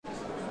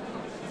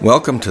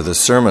Welcome to the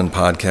sermon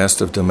podcast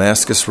of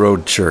Damascus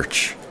Road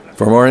Church.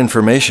 For more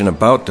information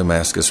about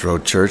Damascus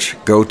Road Church,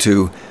 go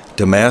to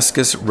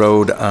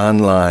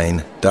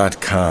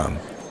damascusroadonline.com.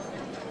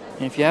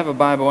 And if you have a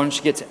Bible, why don't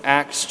you get to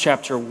Acts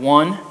chapter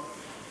 1.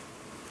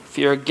 If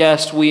you're a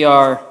guest, we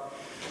are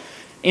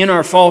in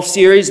our fall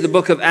series, the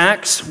book of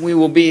Acts. We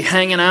will be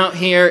hanging out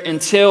here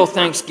until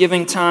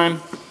Thanksgiving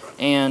time,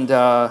 and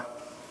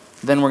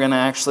then we're going to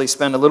actually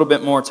spend a little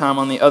bit more time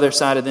on the other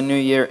side of the new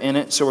year in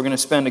it. So we're going to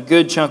spend a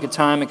good chunk of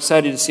time,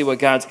 excited to see what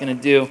God's going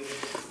to do.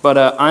 But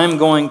I'm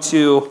going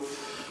to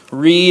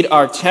read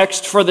our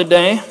text for the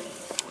day.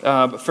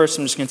 But first,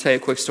 I'm just going to tell you a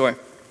quick story.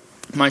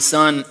 My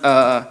son,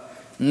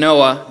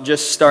 Noah,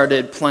 just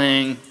started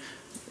playing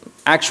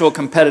actual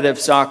competitive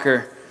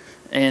soccer,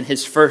 and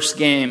his first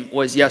game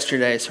was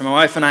yesterday. So my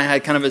wife and I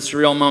had kind of a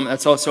surreal moment.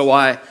 That's also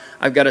why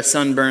I've got a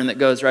sunburn that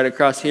goes right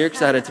across here,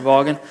 because I had a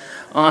toboggan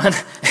on.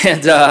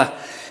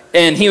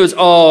 And he was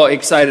all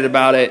excited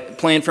about it,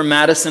 playing for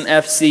Madison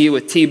FC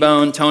with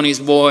T-Bone, Tony's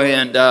boy,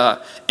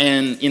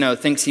 and you know,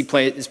 thinks he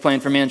is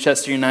playing for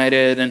Manchester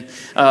United, and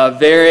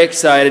very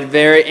excited,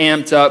 very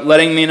amped up,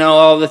 letting me know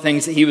all the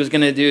things that he was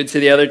going to do to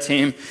the other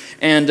team.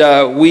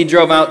 And we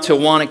drove out to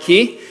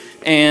Wanakee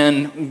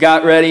and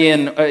got ready,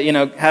 and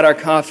had our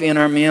coffee and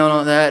our meal and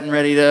all that, and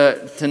ready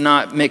to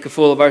not make a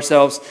fool of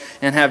ourselves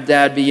and have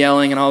Dad be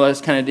yelling and all those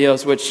kind of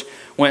deals, which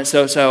went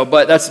so-so.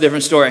 But that's a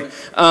different story.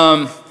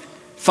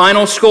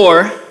 Final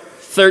score,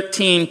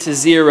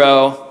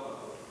 13-0.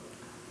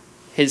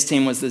 His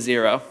team was the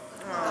 0.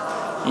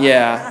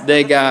 Yeah,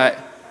 they got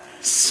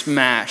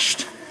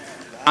smashed.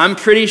 I'm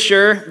pretty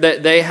sure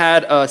that they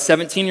had a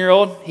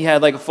 17-year-old. He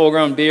had like a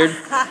full-grown beard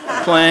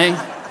playing.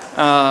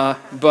 Yeah,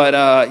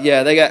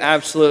 they got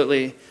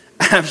absolutely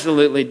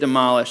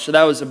demolished. So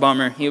that was a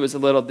bummer. He was a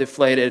little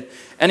deflated.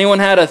 Anyone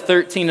had a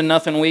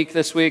 13-0 week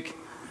this week?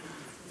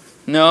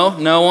 No?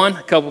 No one?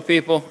 A couple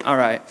people? All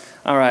right.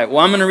 Well,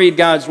 I'm going to read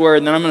God's word,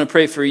 and then I'm going to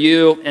pray for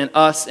you and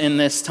us in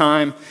this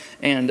time,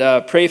 and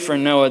pray for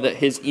Noah that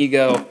his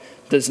ego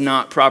does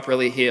not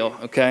properly heal,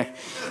 okay?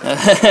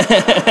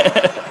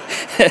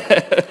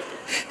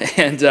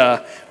 And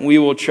we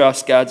will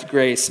trust God's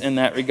grace in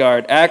that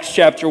regard. Acts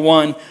chapter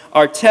 1,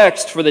 our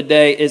text for the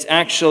day is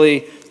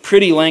actually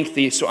pretty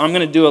lengthy, so I'm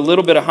going to do a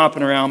little bit of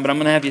hopping around, but I'm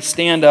going to have you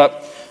stand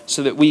up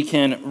so that we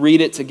can read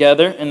it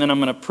together, and then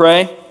I'm going to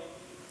pray.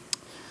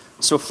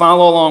 So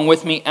follow along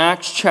with me,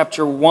 Acts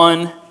chapter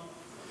 1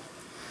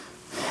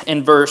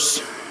 and verse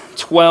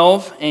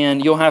 12,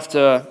 and you'll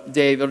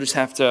just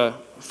have to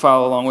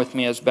follow along with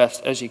me as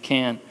best as you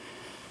can.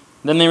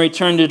 Then they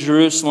returned to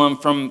Jerusalem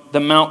from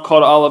the mount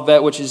called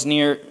Olivet, which is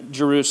near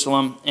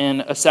Jerusalem, and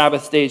a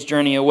Sabbath day's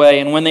journey away.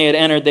 And when they had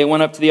entered, they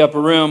went up to the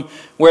upper room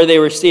where they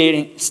were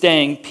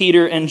staying,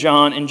 Peter and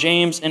John and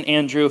James and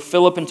Andrew,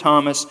 Philip and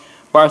Thomas,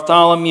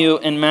 Bartholomew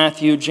and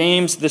Matthew,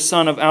 James the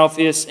son of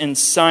Alphaeus, and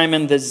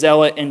Simon the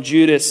Zealot, and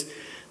Judas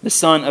the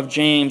son of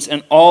James.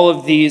 And all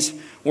of these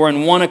were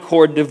in one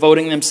accord,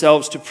 devoting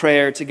themselves to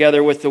prayer,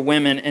 together with the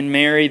women and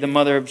Mary, the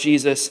mother of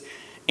Jesus,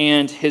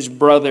 and his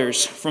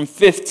brothers. From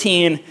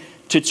 15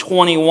 to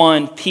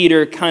 21,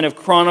 Peter kind of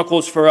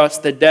chronicles for us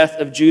the death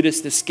of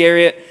Judas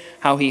Iscariot,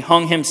 how he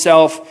hung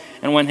himself,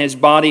 and when his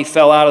body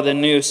fell out of the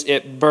noose,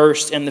 it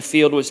burst, and the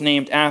field was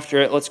named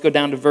after it. Let's go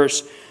down to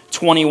verse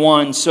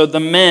 21. So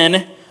the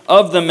men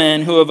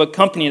who have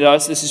accompanied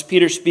us, this is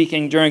Peter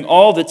speaking, during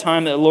all the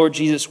time that the Lord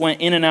Jesus went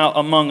in and out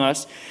among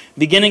us,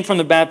 beginning from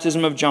the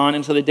baptism of John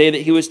until the day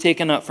that he was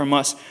taken up from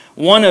us,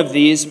 one of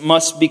these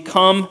must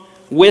become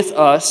with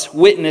us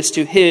witness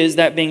to his,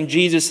 that being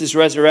Jesus'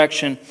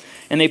 resurrection.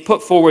 And they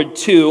put forward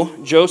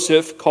two,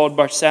 Joseph, called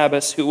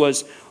Barsabbas, who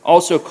was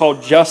also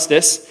called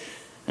Justus,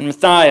 and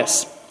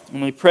Matthias.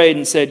 And we prayed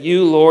and said,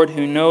 You, Lord,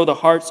 who know the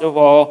hearts of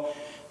all,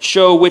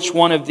 show which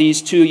one of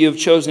these two you have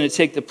chosen to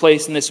take the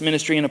place in this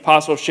ministry and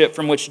apostleship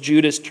from which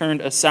Judas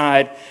turned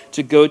aside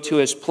to go to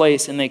his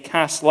place. And they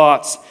cast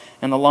lots,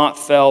 and the lot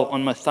fell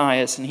on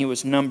Matthias, and he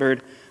was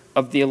numbered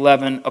of the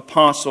 11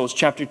 apostles.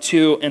 Chapter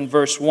 2 and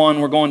verse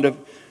 1, we're going to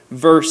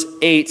verse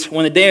 8.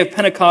 When the day of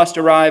Pentecost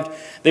arrived,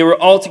 they were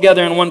all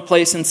together in one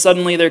place, and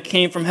suddenly there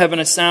came from heaven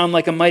a sound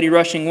like a mighty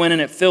rushing wind,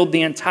 and it filled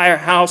the entire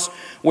house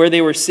where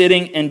they were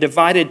sitting, and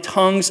divided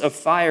tongues of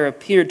fire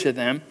appeared to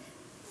them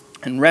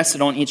and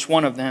rested on each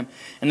one of them.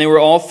 And they were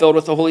all filled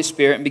with the Holy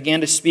Spirit and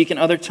began to speak in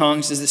other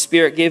tongues as the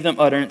Spirit gave them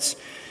utterance.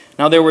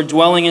 Now there were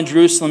dwelling in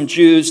Jerusalem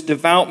Jews,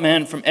 devout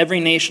men from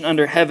every nation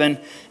under heaven.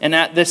 And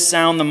at this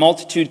sound the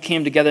multitude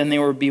came together, and they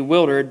were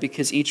bewildered,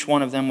 because each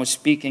one of them was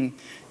speaking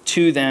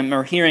to them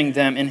or hearing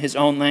them in his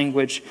own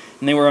language.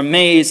 And they were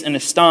amazed and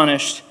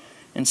astonished,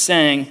 and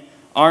saying,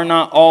 Are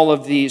not all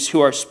of these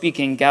who are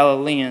speaking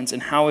Galileans?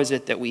 And how is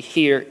it that we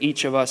hear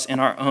each of us in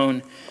our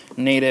own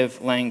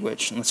native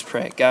language? And let's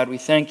pray. God, we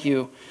thank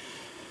you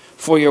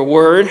for your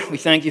word. We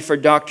thank you for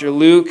Dr.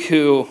 Luke,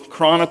 who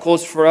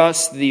chronicles for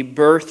us the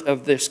birth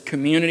of this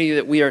community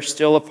that we are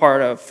still a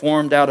part of,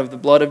 formed out of the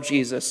blood of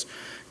Jesus,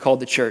 called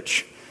the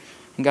church.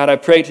 And God, I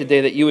pray today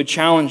that you would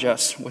challenge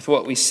us with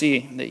what we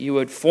see, that you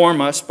would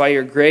form us by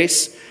your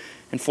grace,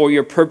 and for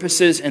your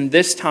purposes in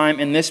this time,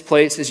 in this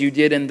place, as you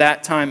did in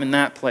that time, in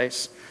that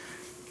place.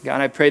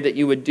 God, I pray that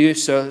you would do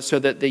so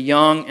that the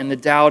young and the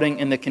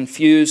doubting and the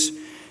confused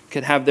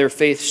could have their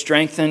faith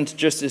strengthened,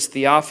 just as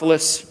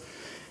Theophilus.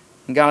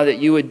 And God, that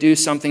you would do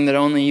something that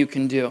only you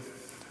can do,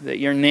 that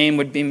your name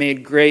would be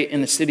made great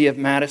in the city of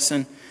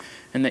Madison,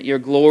 and that your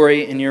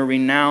glory and your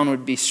renown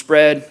would be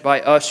spread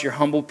by us, your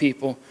humble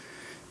people,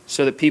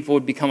 so that people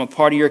would become a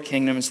part of your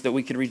kingdom so that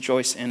we could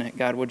rejoice in it.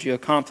 God, would you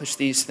accomplish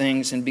these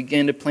things and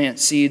begin to plant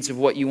seeds of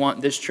what you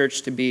want this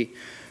church to be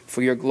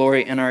for your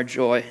glory and our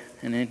joy.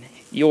 And in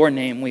your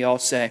name we all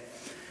say,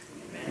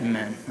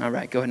 amen. All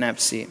right, go ahead and have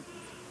a seat.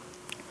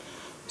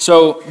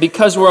 So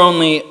because we're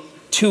only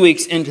 2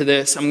 weeks into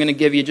this, I'm going to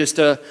give you just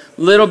a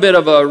little bit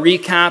of a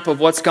recap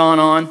of what's gone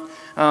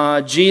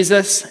on.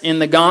 Jesus in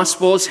the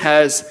Gospels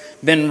has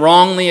been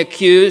wrongly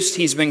accused.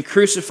 He's been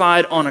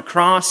crucified on a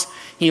cross.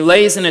 He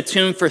lays in a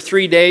tomb for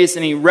 3 days,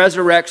 and he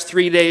resurrects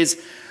 3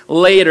 days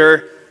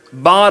later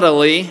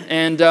bodily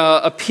and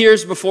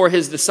appears before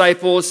his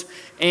disciples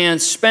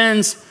and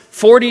spends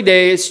 40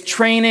 days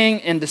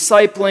training and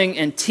discipling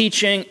and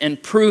teaching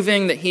and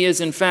proving that he is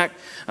in fact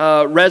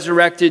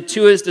resurrected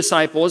to his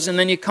disciples. And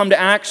then you come to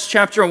Acts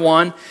chapter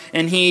 1,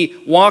 and he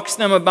walks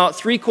them about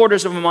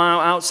 3/4 of a mile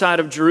outside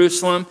of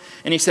Jerusalem,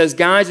 and he says,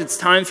 guys, it's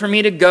time for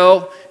me to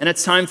go, and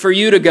it's time for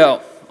you to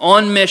go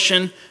on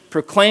mission,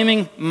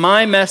 proclaiming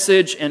my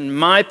message and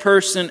my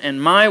person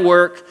and my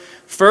work,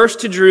 first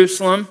to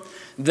Jerusalem,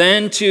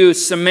 then to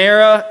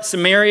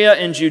Samaria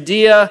and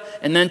Judea,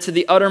 and then to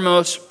the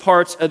uttermost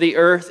parts of the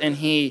earth. And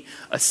he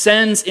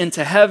ascends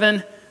into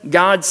heaven.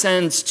 God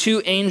sends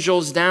 2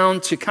 angels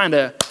down to kind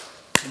of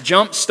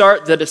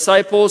jumpstart the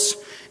disciples,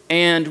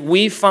 and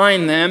we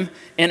find them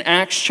in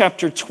Acts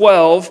chapter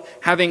 12,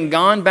 having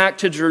gone back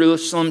to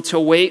Jerusalem to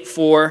wait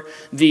for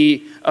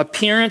the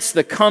appearance,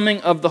 the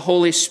coming of the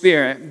Holy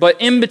Spirit. But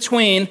in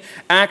between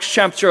Acts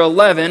chapter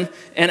 11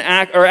 and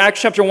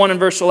Acts chapter 1 and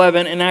verse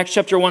 11 and Acts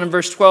chapter 1 and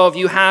verse 12,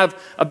 you have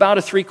about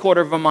a 3/4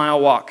 of a mile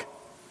walk.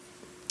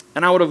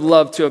 And I would have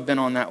loved to have been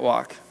on that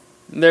walk.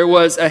 There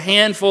was a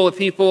handful of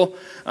people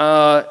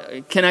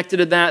connected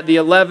to that, the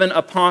 11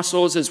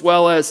 apostles, as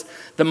well as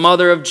the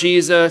mother of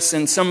Jesus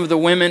and some of the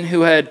women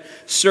who had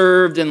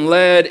served and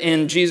led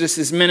in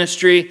Jesus'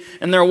 ministry.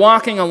 And they're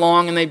walking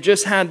along, and they've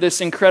just had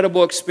this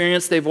incredible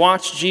experience. They've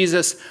watched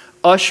Jesus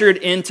ushered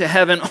into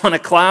heaven on a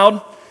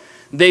cloud.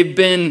 They've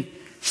been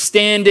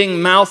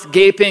standing, mouth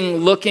gaping,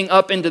 looking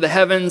up into the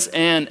heavens,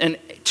 and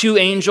 2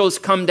 angels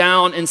come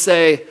down and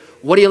say,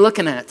 "What are you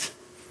looking at?"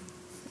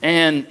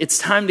 And it's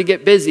time to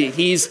get busy.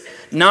 He's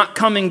not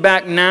coming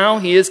back now.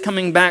 He is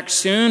coming back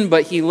soon,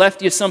 but he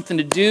left you something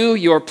to do.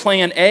 Your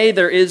plan A,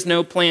 there is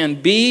no plan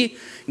B.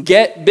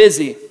 Get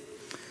busy.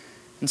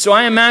 And so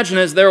I imagine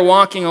as they're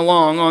walking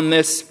along on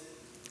this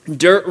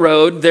dirt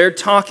road, they're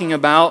talking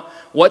about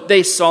what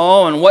they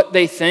saw and what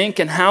they think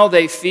and how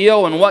they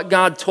feel and what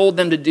God told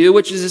them to do,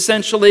 which is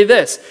essentially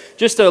this.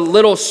 Just a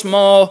little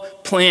small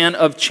plan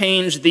of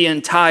change the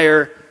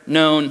entire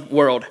known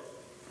world.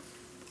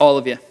 All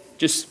of you.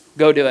 Just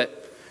go do it.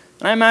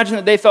 And I imagine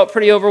that they felt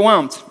pretty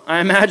overwhelmed.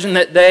 I imagine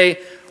that they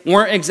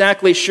weren't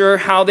exactly sure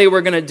how they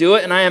were going to do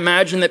it. And I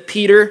imagine that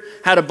Peter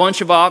had a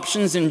bunch of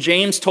options, and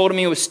James told him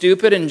he was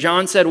stupid, and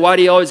John said, "Why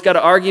do you always got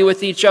to argue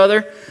with each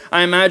other?"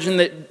 I imagine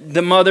that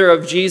the mother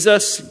of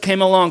Jesus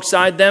came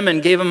alongside them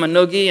and gave him a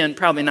noogie, and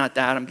probably not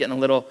that. I'm getting a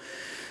little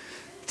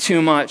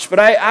too much. But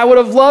I would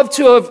have loved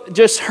to have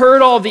just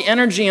heard all the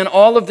energy and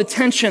all of the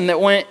tension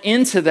that went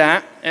into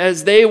that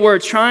as they were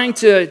trying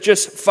to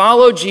just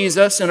follow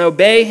Jesus and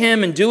obey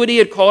him and do what he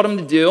had called them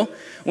to do.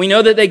 We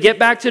know that they get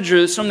back to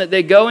Jerusalem, that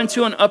they go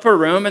into an upper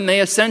room, and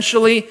they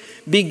essentially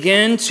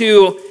begin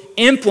to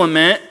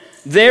implement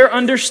their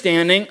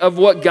understanding of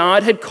what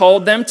God had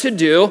called them to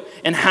do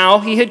and how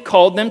he had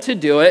called them to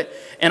do it.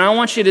 And I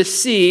want you to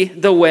see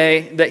the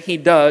way that he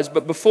does.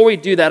 But before we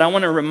do that, I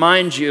want to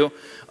remind you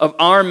of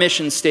our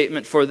mission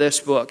statement for this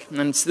book.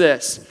 And it's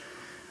this.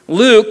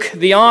 Luke,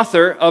 the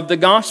author of the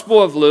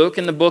Gospel of Luke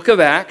in the book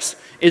of Acts,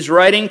 is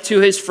writing to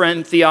his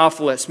friend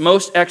Theophilus,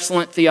 most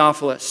excellent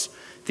Theophilus.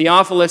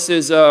 Theophilus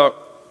is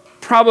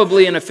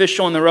probably an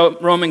official in the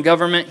Roman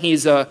government.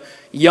 He's a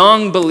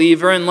young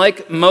believer, and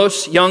like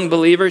most young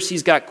believers,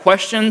 he's got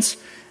questions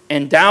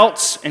and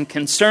doubts and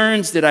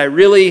concerns. Did I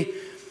really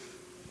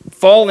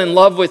fall in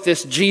love with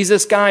this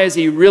Jesus guy? Is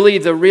he really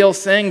the real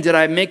thing? Did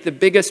I make the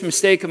biggest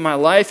mistake of my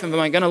life? Am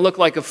I going to look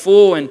like a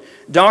fool? And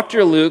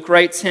Dr. Luke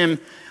writes him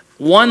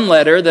one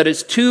letter that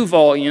is 2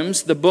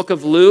 volumes, the book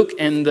of Luke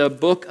and the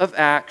book of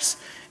Acts.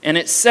 And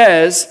it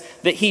says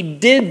that he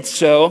did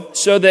so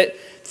that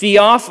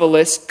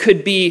Theophilus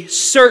could be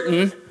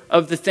certain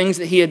of the things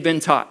that he had been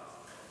taught.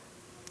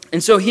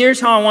 And so here's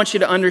how I want you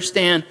to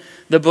understand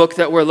the book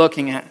that we're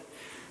looking at.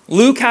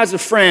 Luke has a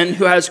friend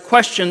who has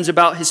questions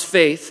about his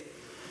faith.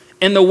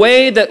 And the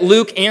way that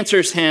Luke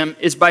answers him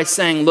is by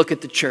saying, look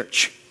at the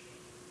church.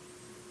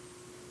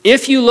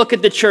 If you look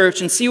at the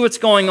church and see what's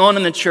going on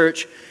in the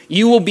church,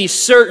 you will be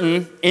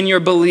certain in your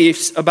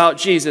beliefs about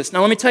Jesus.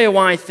 Now let me tell you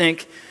why I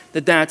think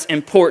that that's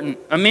important.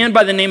 A man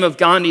by the name of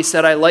Gandhi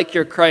said, "I like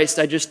your Christ,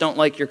 I just don't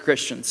like your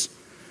Christians."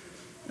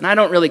 And I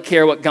don't really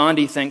care what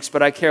Gandhi thinks,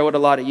 but I care what a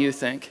lot of you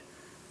think.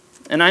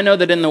 And I know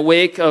that in the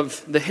wake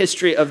of the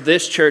history of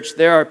this church,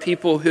 there are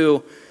people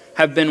who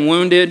have been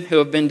wounded, who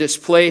have been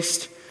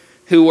displaced,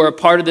 who were a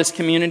part of this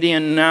community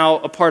and now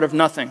a part of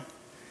nothing.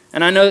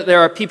 And I know that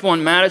there are people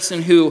in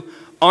Madison who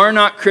are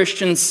not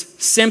Christians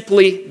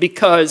simply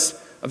because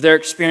of their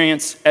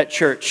experience at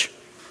church.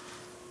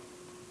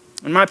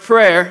 And my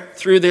prayer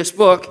through this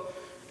book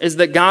is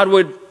that God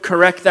would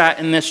correct that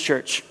in this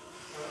church.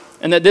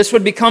 And that this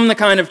would become the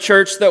kind of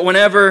church that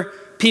whenever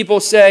people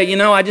say, you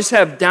know, I just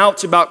have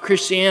doubts about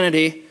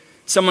Christianity,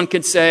 someone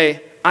could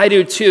say, I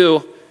do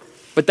too,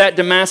 but that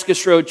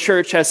Damascus Road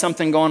church has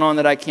something going on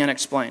that I can't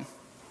explain.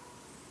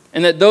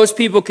 And that those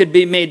people could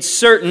be made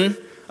certain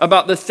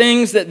about the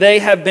things that they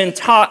have been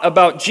taught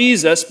about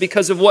Jesus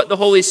because of what the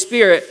Holy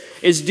Spirit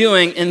is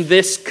doing in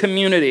this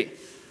community.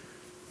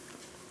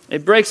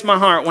 It breaks my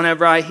heart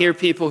whenever I hear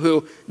people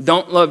who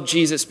don't love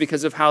Jesus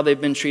because of how they've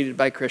been treated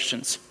by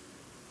Christians.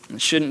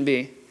 It shouldn't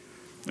be.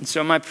 And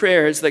so my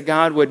prayer is that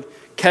God would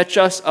catch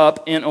us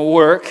up in a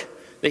work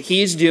that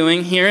He's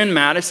doing here in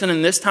Madison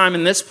and this time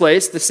in this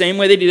place, the same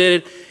way they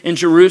did it in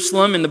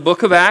Jerusalem in the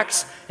book of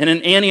Acts and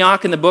in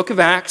Antioch in the book of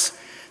Acts,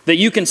 that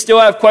you can still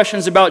have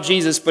questions about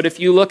Jesus, but if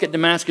you look at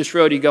Damascus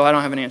Road, you go, I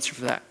don't have an answer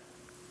for that.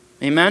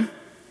 Amen?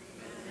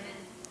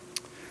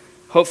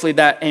 Hopefully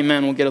that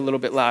amen will get a little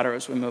bit louder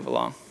as we move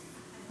along.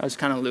 I was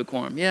kind of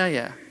lukewarm.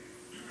 Yeah.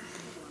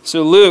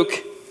 So Luke,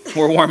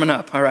 we're warming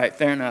up. All right,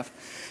 fair enough.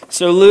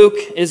 So Luke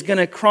is going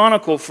to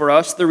chronicle for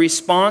us the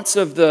response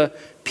of the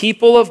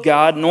people of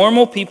God,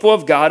 normal people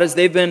of God, as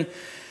they've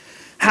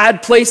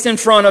had placed in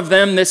front of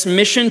them this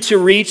mission to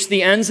reach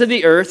the ends of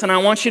the earth. And I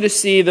want you to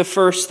see the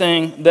first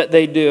thing that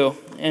they do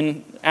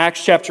in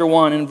Acts chapter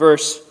 1 and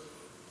verse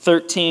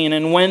 13.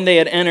 And when they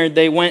had entered,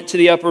 they went to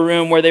the upper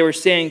room where they were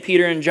staying,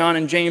 Peter and John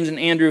and James and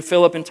Andrew,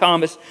 Philip and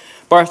Thomas,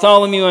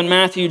 Bartholomew and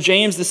Matthew,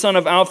 James the son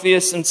of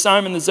Alphaeus and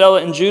Simon the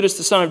Zealot and Judas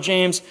the son of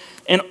James.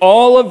 And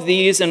all of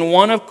these in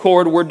one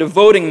accord were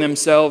devoting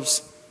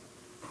themselves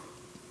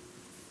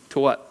to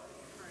what?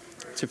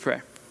 To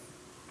prayer.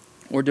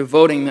 Were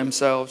devoting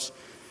themselves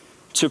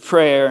to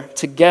prayer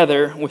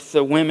together with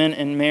the women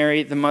and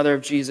Mary, the mother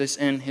of Jesus,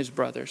 and his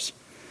brothers.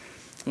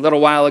 A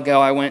little while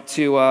ago, I went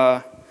to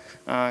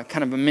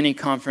kind of a mini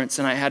conference,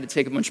 and I had to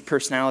take a bunch of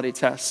personality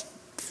tests.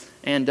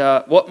 And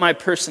what my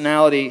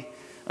personality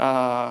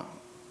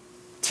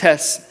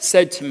test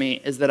said to me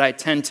is that I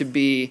tend to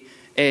be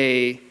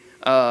a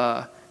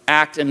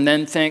act and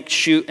then think,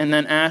 shoot and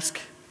then ask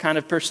kind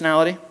of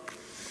personality.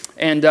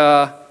 And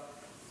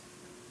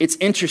it's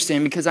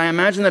interesting because I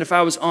imagine that if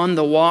I was on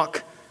the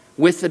walk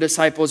with the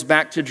disciples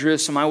back to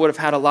Jerusalem, I would have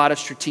had a lot of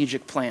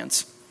strategic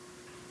plans.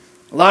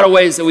 A lot of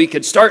ways that we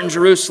could start in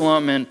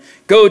Jerusalem and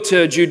go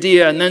to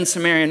Judea and then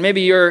Samaria. And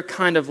maybe you're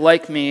kind of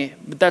like me,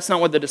 but that's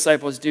not what the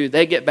disciples do.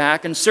 They get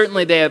back, and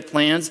certainly they have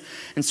plans,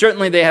 and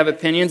certainly they have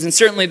opinions, and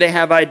certainly they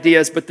have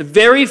ideas. But the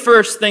very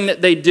first thing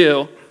that they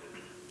do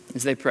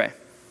is they pray.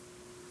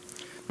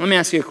 Let me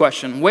ask you a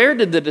question. Where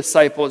did the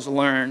disciples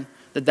learn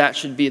that that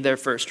should be their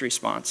first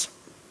response?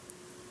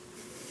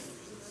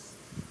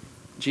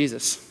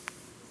 Jesus.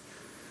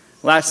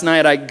 Last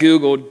night I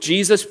Googled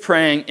Jesus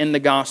praying in the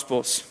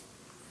Gospels.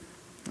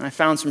 And I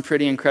found some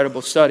pretty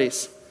incredible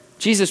studies.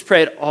 Jesus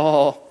prayed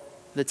all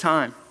the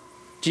time.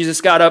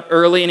 Jesus got up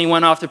early and he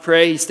went off to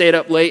pray. He stayed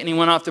up late and he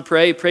went off to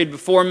pray. He prayed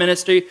before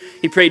ministry.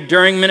 He prayed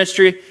during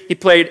ministry. He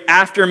prayed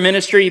after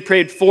ministry. He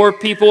prayed for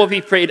people.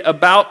 He prayed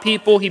about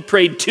people. He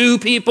prayed to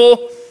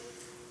people.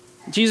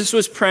 Jesus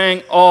was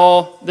praying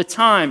all the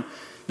time.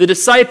 The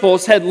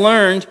disciples had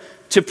learned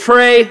to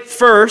pray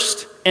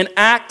first and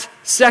act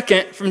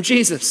second from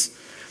Jesus.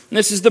 And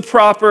this is the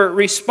proper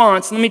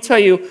response. Let me tell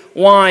you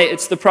why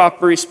it's the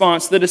proper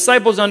response. The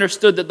disciples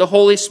understood that the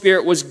Holy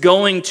Spirit was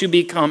going to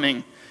be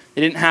coming.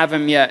 They didn't have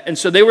him yet. And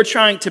so they were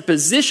trying to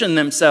position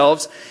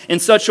themselves in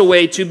such a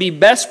way to be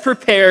best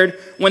prepared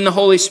when the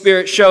Holy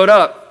Spirit showed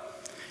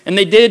up. And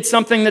they did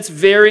something that's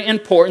very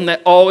important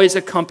that always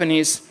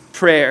accompanies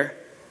prayer.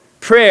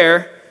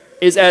 Prayer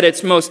is at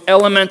its most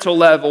elemental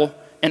level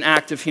an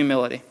act of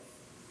humility.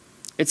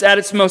 It's at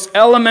its most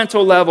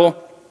elemental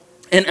level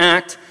an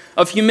act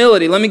of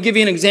humility. Let me give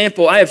you an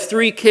example. I have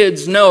 3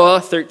 kids.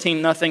 Noah,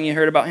 13-0, you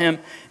heard about him.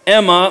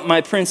 Emma,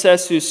 my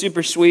princess, who's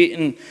super sweet.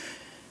 And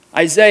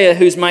Isaiah,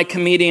 who's my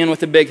comedian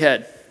with a big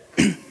head.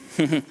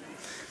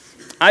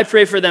 I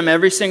pray for them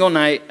every single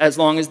night, as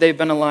long as they've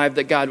been alive,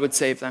 that God would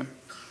save them.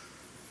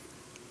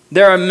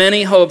 There are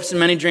many hopes and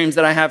many dreams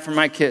that I have for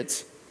my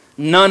kids.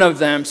 None of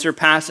them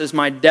surpasses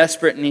my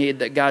desperate need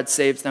that God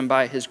saves them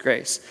by his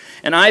grace.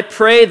 And I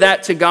pray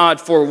that to God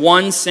for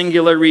one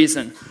singular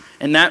reason.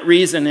 And that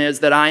reason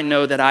is that I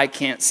know that I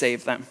can't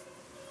save them.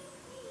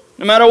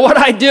 No matter what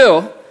I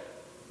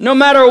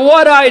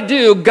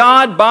do,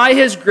 God, by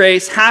his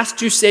grace, has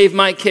to save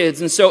my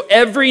kids. And so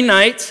every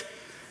night,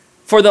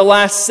 for the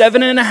last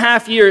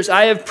 7.5 years,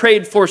 I have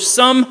prayed for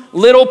some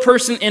little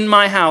person in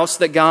my house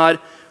that God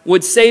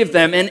would save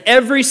them. And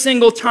every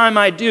single time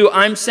I do,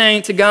 I'm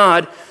saying to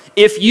God,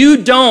 if you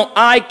don't,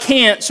 I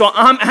can't. So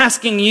I'm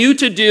asking you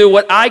to do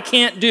what I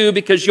can't do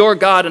because you're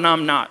God and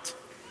I'm not.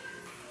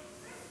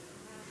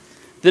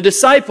 The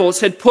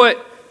disciples had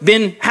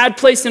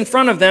placed in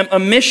front of them a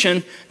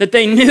mission that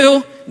they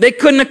knew they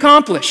couldn't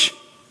accomplish.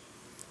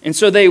 And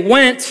so they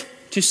went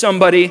to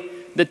somebody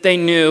that they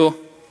knew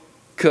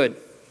could.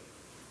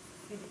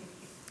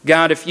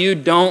 God, if you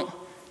don't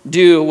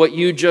do what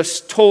you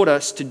just told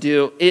us to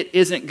do, it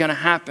isn't going to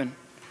happen.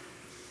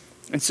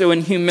 And so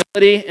in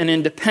humility and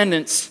in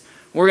dependence,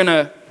 we're going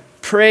to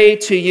pray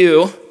to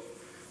you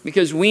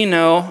because we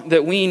know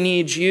that we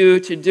need you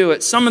to do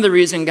it. Some of the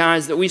reason,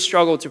 guys, that we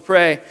struggle to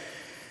pray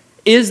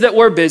is that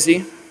we're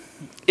busy,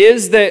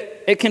 is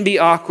that it can be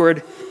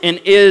awkward, and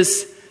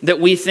is that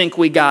we think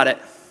we got it.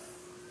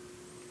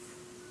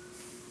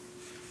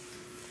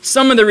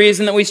 Some of the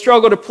reason that we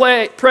struggle to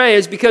pray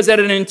is because at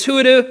an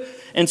intuitive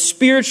and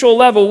spiritual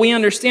level, we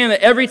understand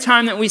that every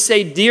time that we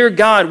say, "Dear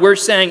God," we're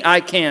saying, "I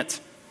can't."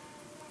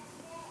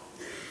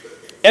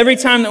 Every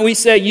time that we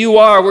say, "You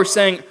are," we're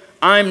saying,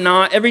 "I'm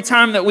not." Every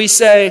time that we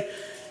say,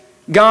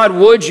 "God,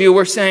 would you,"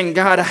 we're saying,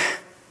 "God,"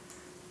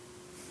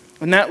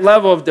 and that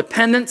level of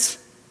dependence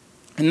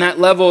and that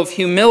level of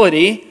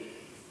humility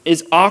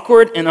is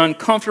awkward and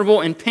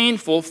uncomfortable and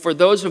painful for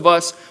those of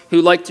us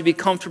who like to be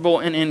comfortable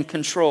and in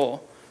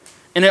control.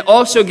 And it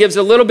also gives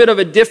a little bit of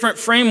a different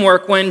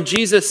framework when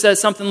Jesus says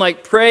something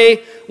like,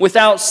 "Pray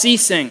without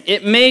ceasing."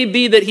 It may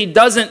be that he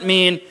doesn't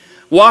mean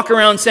walk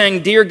around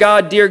saying, "Dear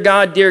God, dear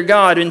God, dear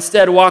God."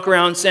 Instead, walk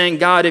around saying,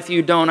 "God, if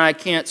you don't, I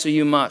can't, so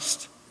you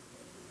must."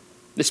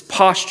 This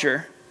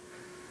posture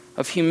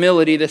of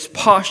humility, this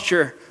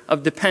posture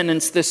of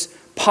dependence, this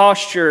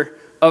posture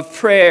of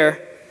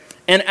prayer.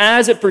 And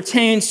as it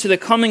pertains to the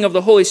coming of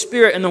the Holy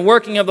Spirit and the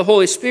working of the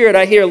Holy Spirit,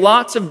 I hear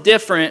lots of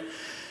different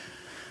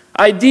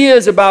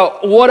ideas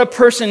about what a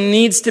person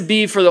needs to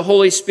be for the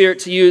Holy Spirit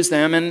to use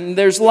them. And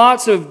there's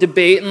lots of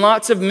debate and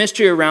lots of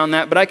mystery around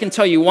that. But I can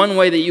tell you one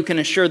way that you can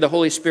assure the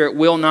Holy Spirit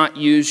will not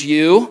use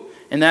you,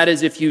 and that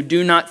is if you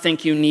do not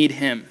think you need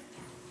him.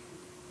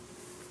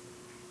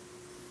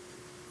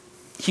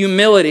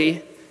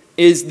 Humility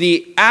is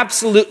the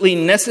absolutely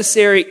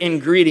necessary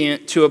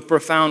ingredient to a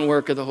profound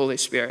work of the Holy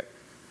Spirit.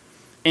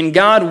 And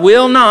God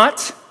will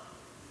not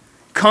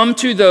come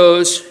to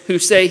those who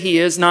say he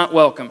is not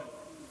welcome.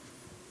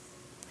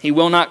 He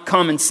will not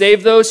come and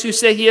save those who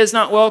say he is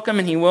not welcome,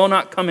 and he will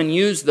not come and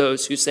use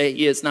those who say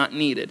he is not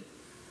needed.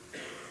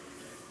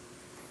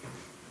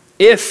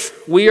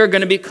 If we are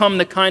going to become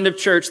the kind of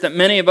church that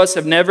many of us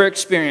have never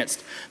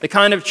experienced, the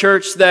kind of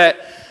church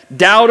that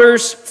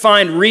doubters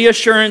find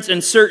reassurance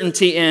and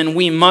certainty in,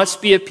 we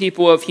must be a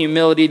people of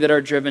humility that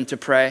are driven to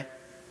pray,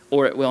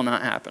 or it will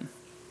not happen.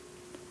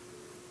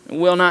 It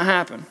will not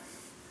happen.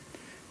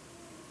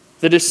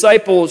 The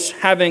disciples,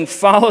 having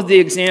followed the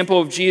example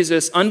of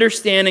Jesus,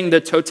 understanding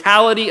the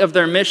totality of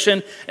their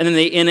mission and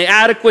the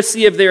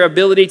inadequacy of their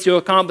ability to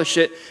accomplish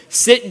it,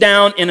 sit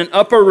down in an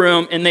upper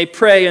room and they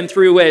pray in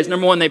three ways.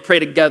 Number one, they pray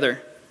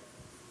together.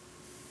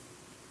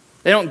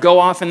 They don't go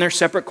off in their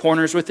separate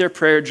corners with their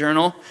prayer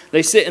journal.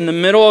 They sit in the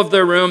middle of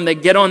their room, they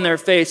get on their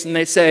face, and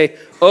they say,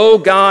 "Oh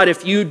God,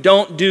 if you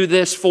don't do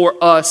this for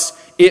us,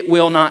 it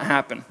will not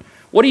happen."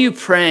 What are you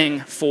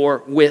praying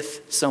for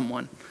with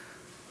someone?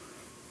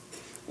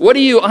 What are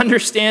you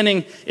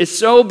understanding is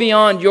so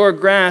beyond your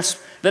grasp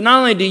that not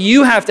only do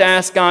you have to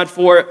ask God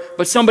for it,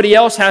 but somebody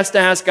else has to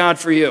ask God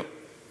for you?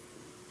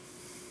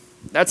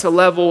 That's a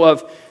level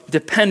of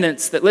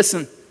dependence that,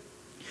 listen,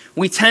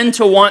 we tend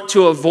to want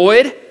to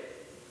avoid,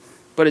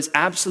 but is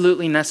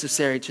absolutely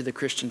necessary to the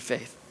Christian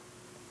faith.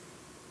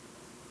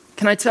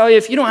 Can I tell you,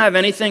 if you don't have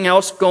anything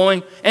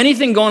going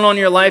on in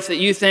your life that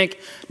you think,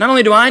 not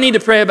only do I need to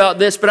pray about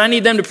this, but I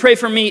need them to pray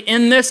for me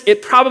in this,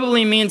 it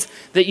probably means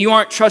that you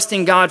aren't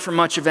trusting God for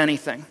much of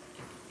anything.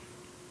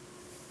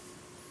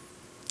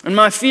 And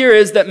my fear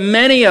is that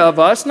many of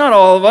us, not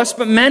all of us,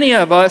 but many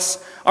of us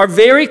are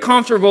very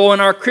comfortable in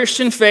our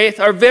Christian faith,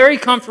 are very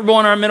comfortable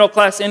in our middle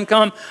class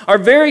income, are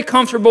very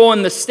comfortable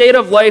in the state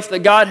of life that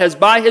God has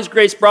by his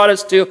grace brought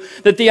us to,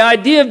 that the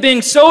idea of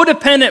being so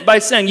dependent by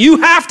saying, "You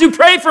have to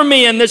pray for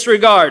me in this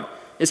regard,"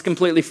 is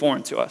completely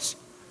foreign to us.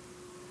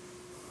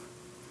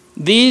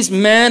 These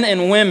men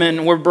and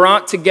women were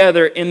brought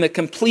together in the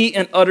complete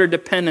and utter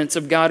dependence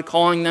of God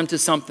calling them to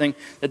something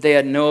that they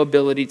had no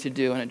ability to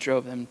do, and it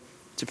drove them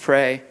to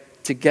pray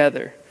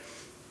together.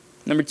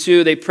 Number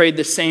two, they prayed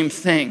the same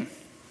thing.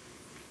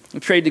 They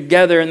prayed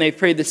together and they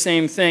prayed the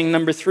same thing.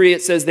 Number three,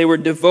 it says they were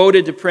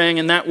devoted to praying,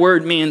 and that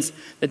word means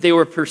that they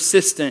were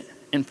persistent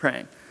in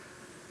praying.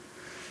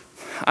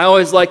 I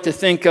always like to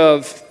think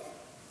of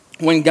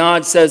when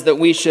God says that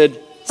we should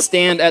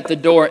stand at the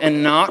door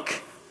and knock.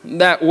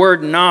 That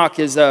word knock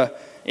is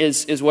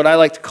what I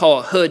like to call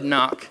a hood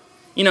knock.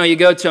 You know, you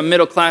go to a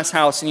middle class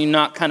house and you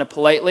knock kind of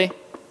politely,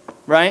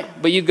 right?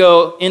 But you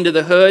go into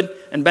the hood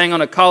and bang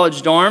on a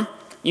college dorm,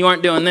 you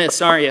aren't doing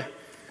this, are you?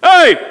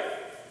 "Hey,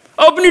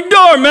 open your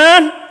door,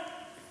 man."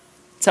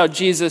 That's how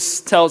Jesus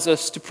tells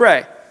us to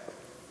pray.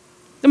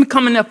 Don't be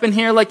coming up in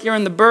here like you're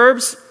in the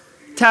burbs,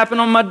 tapping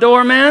on my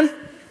door, man.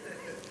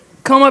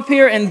 Come up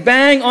here and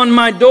bang on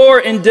my door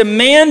and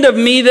demand of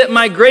me that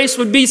my grace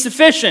would be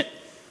sufficient.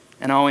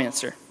 And I'll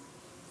answer.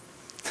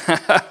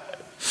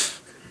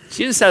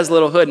 Jesus has a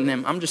little hood in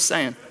him. I'm just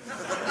saying.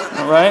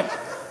 All right?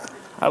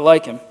 I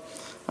like him.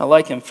 I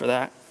like him for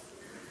that.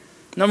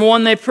 Number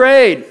one, they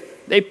prayed.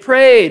 They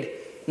prayed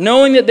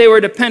knowing that they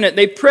were dependent.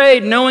 They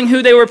prayed knowing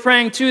who they were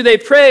praying to. They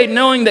prayed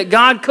knowing that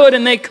God could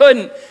and they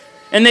couldn't.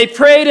 And they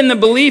prayed in the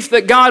belief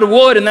that God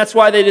would, and that's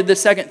why they did the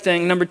second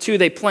thing. Number two,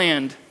 they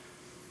planned.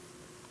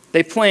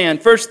 They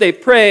planned. First, they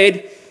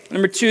prayed.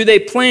 Number two, they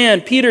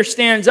planned. Peter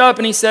stands up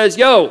and he says,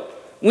 yo,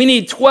 we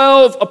need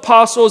 12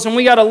 apostles and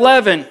we got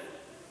 11.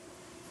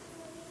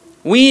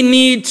 We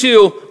need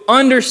to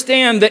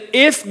understand that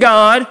if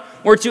God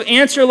were to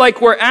answer like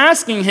we're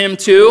asking him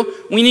to,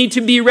 we need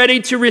to be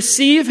ready to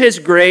receive his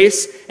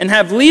grace and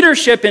have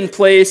leadership in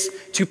place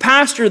to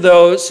pastor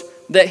those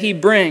that he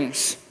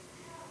brings.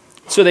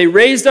 So they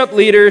raised up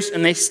leaders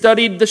and they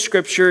studied the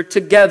scripture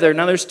together.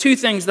 Now there's two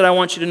things that I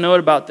want you to note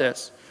about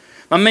this.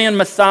 My man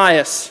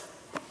Matthias,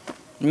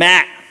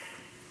 Matt,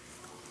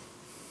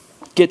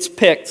 gets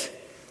picked.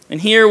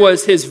 And here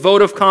was his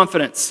vote of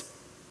confidence.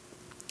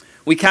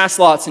 We cast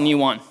lots and you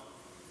won.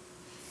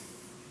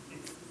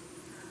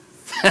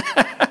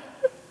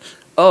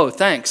 Oh,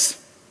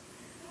 thanks.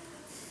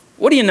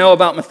 What do you know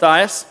about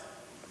Matthias?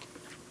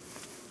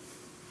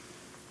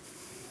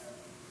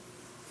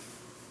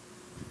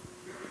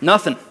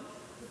 Nothing.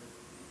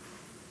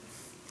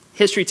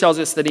 History tells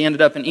us that he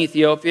ended up in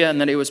Ethiopia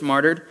and that he was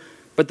martyred.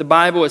 But the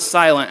Bible is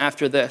silent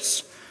after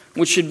this,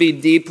 which should be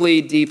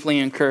deeply, deeply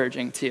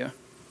encouraging to you.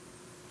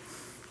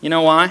 You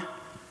know why?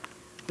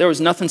 There was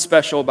nothing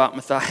special about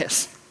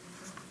Matthias.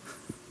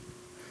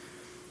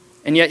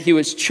 And yet he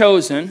was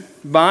chosen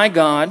by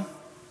God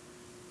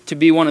to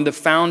be one of the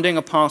founding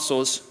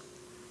apostles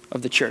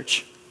of the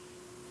church.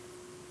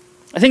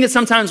 I think that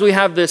sometimes we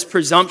have this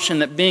presumption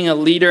that being a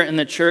leader in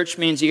the church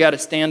means you got to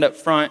stand up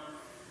front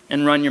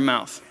and run your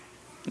mouth.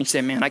 And you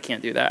say, man, I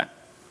can't do that.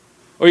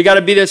 Or you got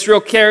to be this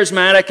real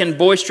charismatic and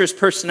boisterous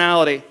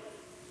personality.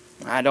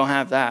 I don't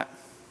have that.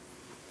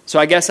 So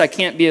I guess I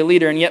can't be a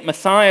leader. And yet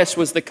Matthias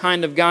was the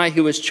kind of guy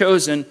who was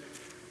chosen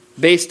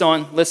based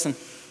on, listen,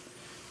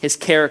 his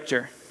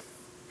character,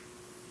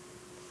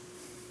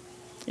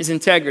 his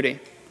integrity.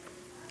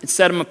 It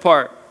set him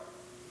apart.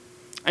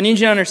 I need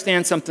you to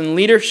understand something.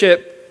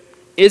 Leadership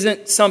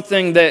isn't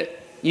something that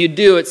you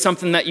do. It's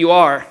something that you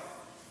are.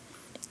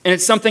 And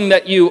it's something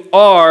that you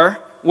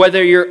are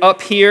whether you're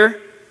up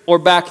here or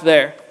back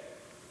there.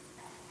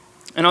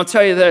 And I'll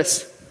tell you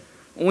this.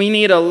 We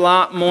need a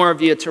lot more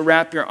of you to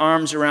wrap your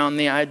arms around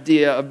the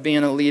idea of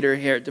being a leader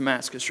here at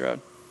Damascus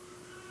Road.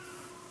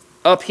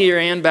 Up here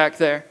and back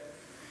there.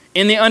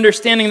 In the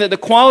understanding that the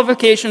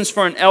qualifications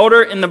for an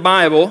elder in the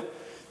Bible,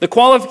 the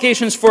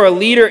qualifications for a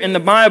leader in the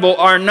Bible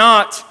are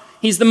not,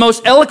 he's the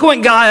most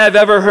eloquent guy I've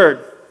ever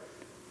heard.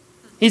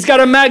 He's got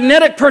a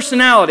magnetic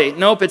personality.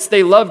 Nope, it's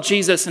they love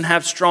Jesus and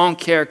have strong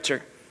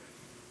character.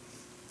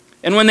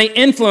 And when they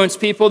influence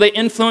people, they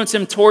influence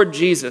them toward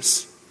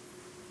Jesus.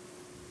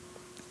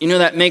 You know,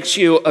 that makes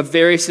you a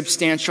very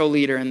substantial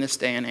leader in this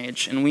day and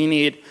age. And we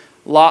need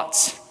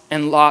lots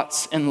and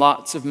lots and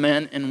lots of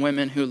men and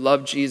women who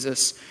love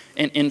Jesus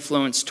and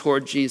influence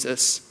toward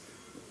Jesus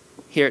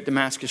here at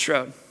Damascus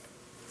Road.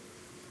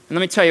 And let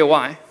me tell you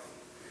why.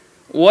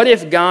 What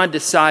if God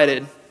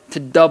decided to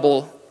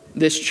double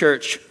this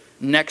church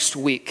next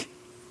week?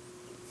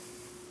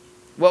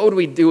 What would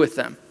we do with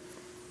them?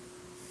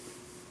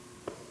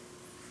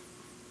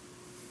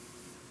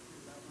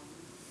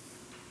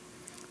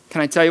 Can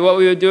I tell you what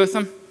we would do with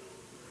them?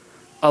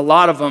 A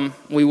lot of them,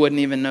 we wouldn't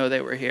even know they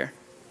were here.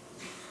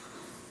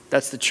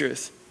 That's the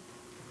truth.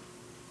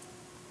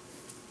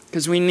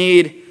 Because we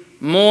need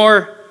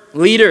more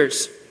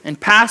leaders and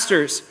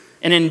pastors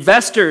and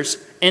investors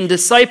and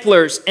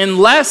disciplers and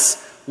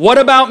less, what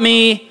about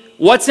me?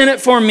 What's in it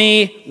for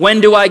me?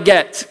 When do I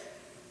get?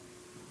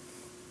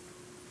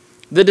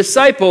 The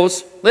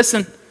disciples,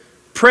 listen,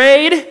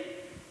 prayed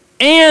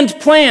and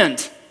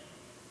planned.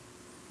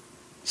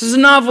 This is a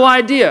novel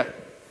idea.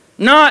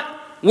 Not,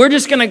 we're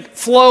just going to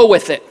flow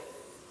with it.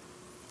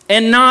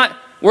 And not,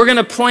 we're going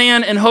to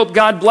plan and hope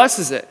God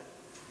blesses it.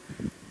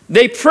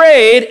 They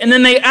prayed, and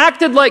then they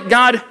acted like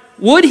God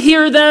would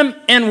hear them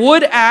and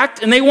would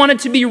act, and they wanted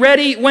to be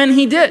ready when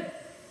he did.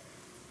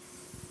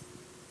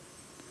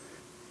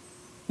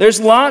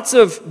 There's lots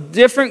of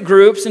different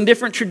groups and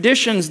different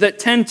traditions that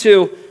tend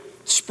to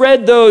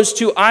spread those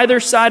to either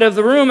side of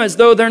the room as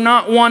though they're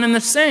not one and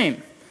the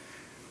same.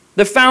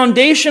 The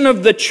foundation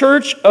of the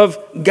church of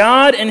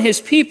God and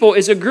his people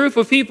is a group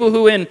of people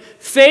who in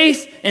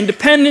faith and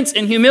dependence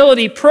and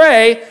humility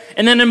pray,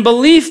 and then in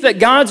belief that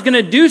God's going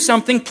to do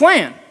something,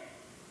 plan.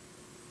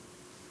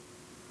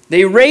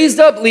 They raised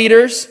up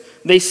leaders,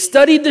 they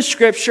studied the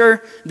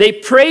scripture, they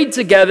prayed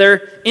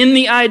together in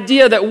the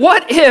idea that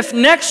what if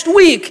next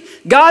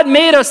week God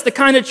made us the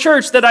kind of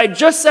church that I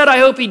just said I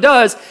hope he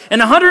does, and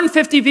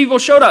 150 people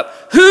showed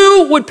up?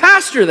 Who would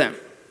pastor them?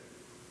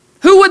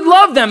 Who would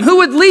love them? Who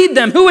would lead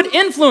them? Who would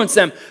influence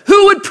them?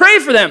 Who would pray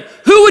for them?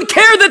 Who would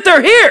care that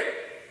they're here?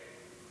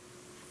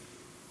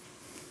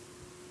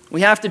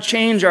 We have to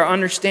change our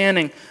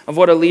understanding of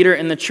what a leader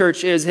in the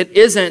church is. It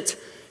isn't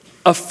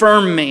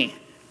affirm me,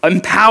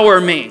 empower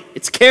me.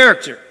 It's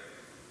character.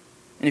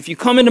 And if you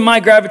come into my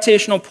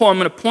gravitational pull, I'm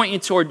going to point you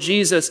toward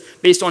Jesus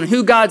based on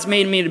who God's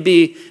made me to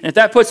be. And if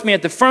that puts me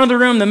at the front of the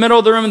room, the middle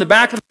of the room, the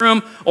back of the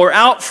room, or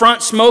out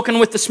front smoking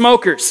with the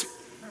smokers,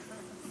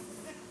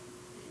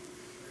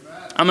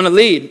 I'm going to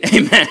lead.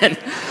 Amen.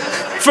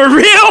 For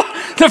real,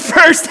 the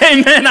first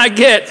amen I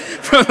get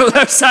from the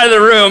left side of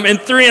the room in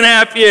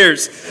 3.5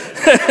 years.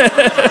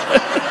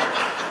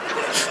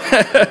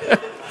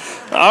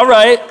 All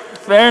right,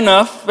 fair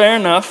enough.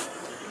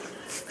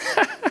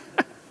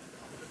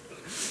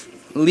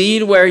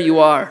 Lead where you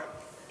are.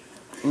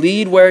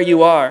 Lead where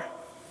you are.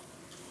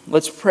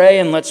 Let's pray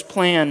and let's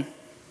plan.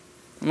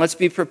 And let's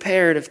be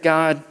prepared if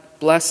God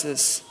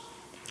blesses.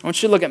 I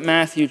want you to look at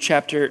Matthew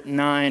chapter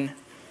 9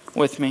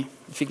 with me.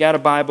 If you got a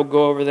Bible,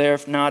 go over there.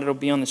 If not, it'll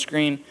be on the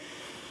screen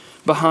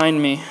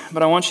behind me.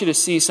 But I want you to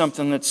see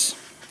something that's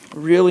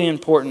really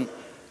important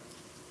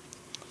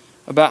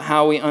about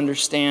how we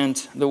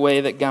understand the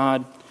way that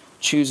God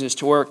chooses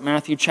to work.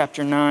 Matthew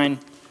chapter 9,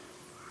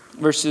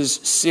 verses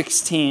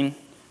 16.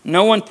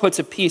 No one puts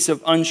a piece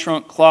of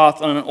unshrunk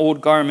cloth on an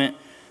old garment.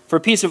 For a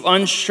piece of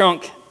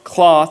unshrunk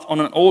cloth on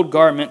an old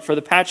garment, for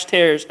the patch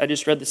tears, I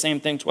just read the same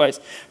thing twice,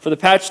 for the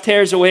patch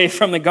tears away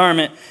from the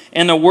garment,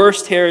 and the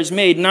worst tear is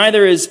made.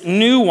 Neither is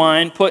new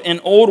wine put in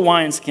old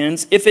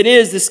wineskins. If it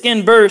is, the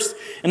skin bursts,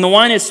 and the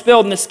wine is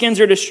spilled, and the skins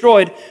are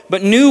destroyed.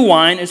 But new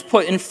wine is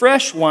put in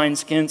fresh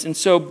wineskins, and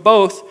so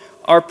both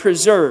are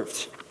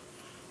preserved.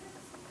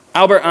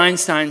 Albert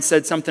Einstein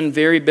said something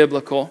very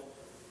biblical,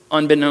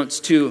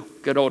 unbeknownst to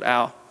good old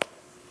Al.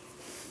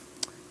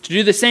 To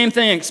do the same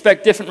thing and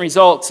expect different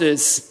results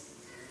is...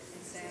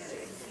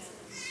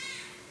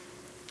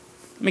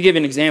 Let me give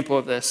you an example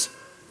of this.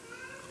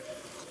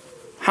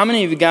 How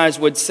many of you guys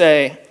would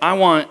say, I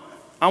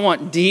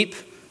want deep,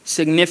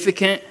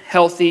 significant,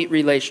 healthy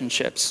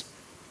relationships?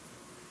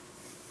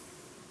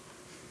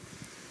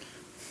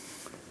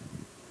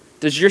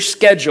 Does your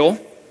schedule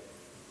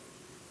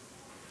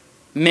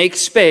make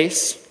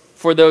space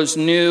for those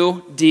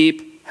new,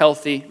 deep,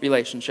 healthy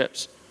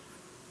relationships?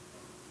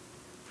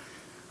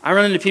 I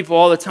run into people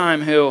all the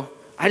time who,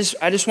 I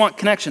just want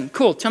connection.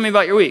 Cool, tell me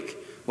about your week.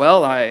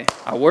 Well, I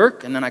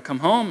work, and then I come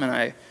home, and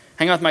I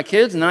hang out with my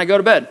kids, and then I go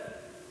to bed.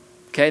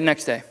 Okay,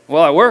 next day.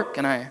 Well, I work,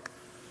 and I...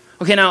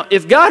 Okay, now,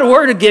 if God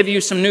were to give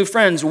you some new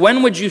friends,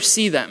 when would you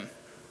see them?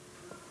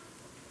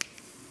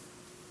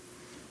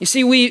 You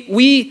see,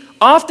 we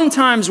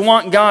oftentimes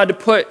want God to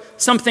put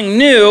something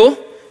new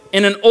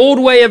in an old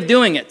way of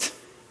doing it.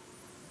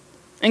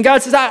 And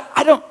God says,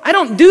 I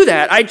don't do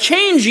that. I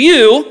change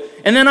you,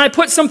 and then I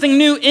put something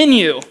new in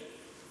you.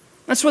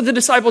 That's what the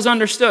disciples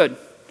understood.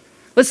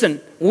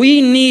 Listen,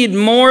 we need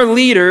more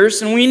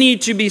leaders, and we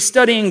need to be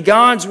studying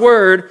God's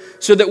word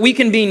so that we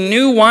can be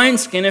new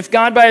wineskin if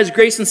God, by his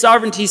grace and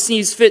sovereignty,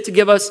 sees fit to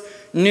give us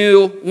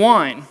new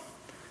wine.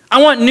 I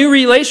want new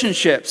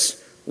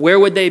relationships. Where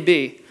would they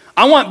be?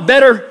 I want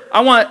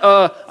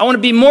to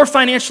be more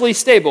financially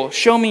stable.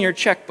 Show me your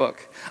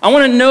checkbook. I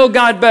want to know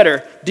God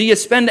better. Do you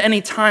spend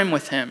any time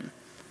with him?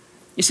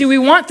 You see, we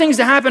want things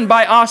to happen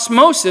by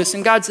osmosis,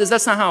 and God says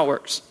that's not how it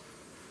works.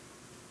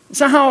 It's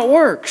not how it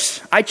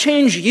works. I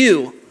change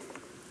you,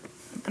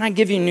 and I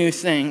give you new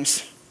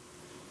things.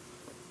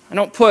 I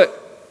don't put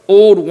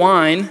old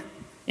wine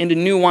into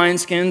new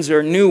wineskins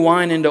or new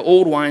wine into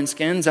old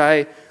wineskins.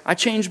 I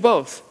change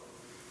both.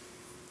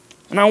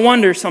 And I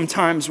wonder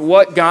sometimes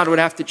what God would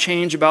have to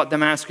change about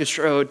Damascus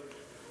Road.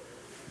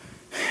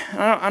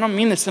 I don't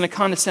mean this in a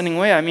condescending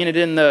way. I mean it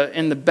in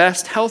the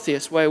best,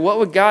 healthiest way. What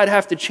would God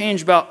have to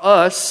change about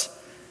us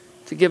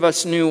to give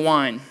us new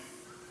wine?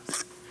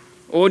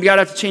 What would God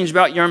have to change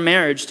about your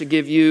marriage to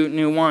give you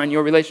new wine?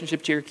 Your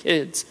relationship to your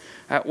kids,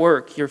 at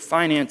work, your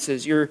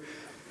finances, your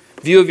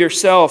view of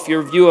yourself,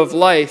 your view of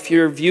life,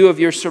 your view of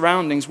your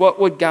surroundings. What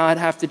would God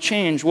have to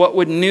change? What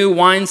would new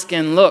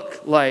wineskin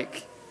look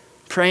like?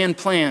 Pray and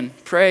plan.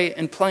 Pray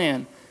and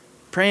plan.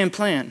 Pray and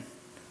plan.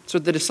 That's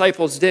what the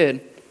disciples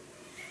did.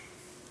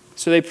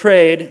 So they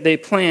prayed, they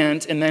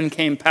planned, and then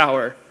came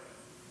power.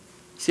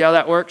 See how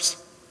that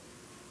works?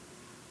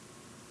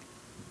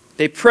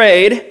 They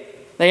prayed,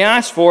 they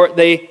asked for it,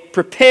 they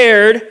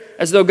prepared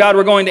as though God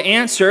were going to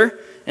answer,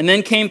 and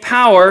then came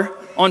power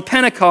on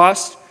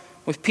Pentecost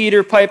with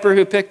Peter Piper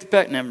who picked the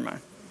peck. Never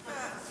mind.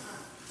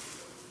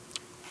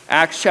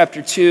 Acts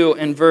chapter 2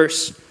 and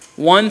verse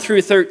 1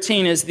 through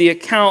 13 is the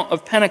account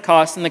of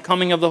Pentecost and the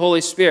coming of the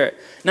Holy Spirit.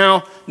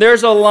 Now,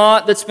 there's a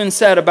lot that's been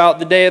said about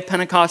the day of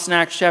Pentecost in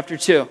Acts chapter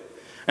 2.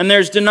 And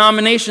there's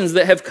denominations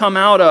that have come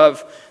out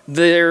of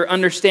their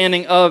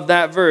understanding of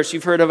that verse.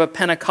 You've heard of a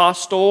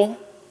Pentecostal,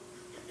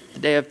 the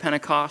day of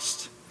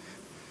Pentecost.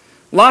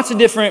 Lots of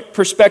different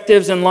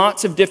perspectives and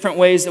lots of different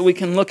ways that we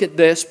can look at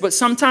this. But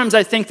sometimes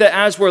I think that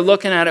as we're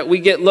looking at it, we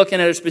get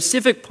looking at a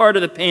specific part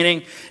of the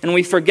painting and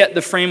we forget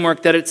the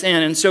framework that it's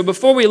in. And so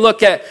before we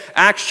look at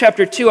Acts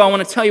chapter 2, I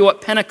want to tell you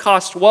what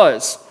Pentecost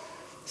was.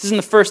 This isn't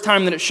the first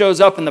time that it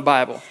shows up in the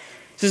Bible.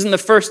 This isn't the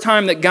first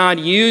time that God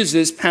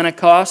uses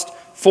Pentecost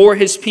for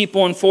his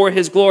people and for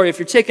his glory. If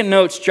you're taking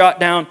notes, jot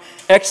down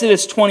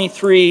Exodus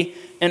 23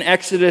 and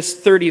Exodus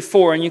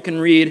 34, and you can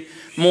read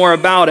more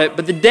about it.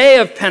 But the day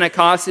of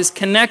Pentecost is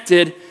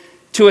connected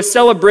to a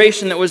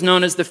celebration that was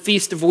known as the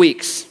Feast of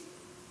Weeks.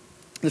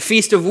 The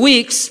Feast of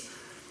Weeks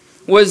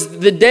was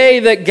the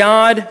day that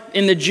God,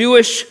 in the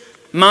Jewish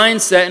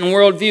mindset and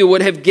worldview,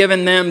 would have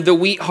given them the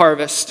wheat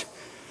harvest.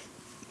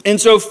 And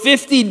so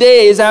 50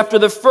 days after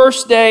the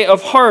first day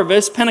of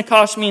harvest,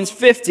 Pentecost means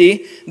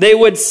 50, they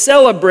would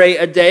celebrate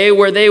a day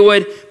where they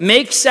would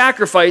make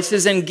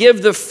sacrifices and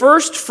give the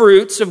first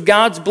fruits of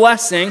God's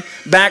blessing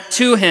back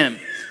to him.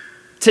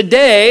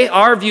 Today,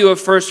 our view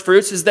of first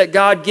fruits is that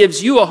God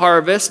gives you a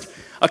harvest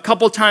a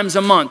couple times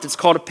a month. It's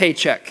called a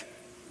paycheck.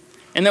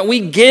 And that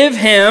we give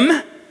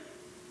him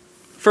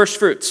first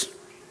fruits.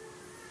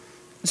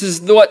 This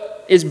is what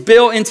is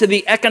built into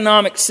the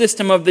economic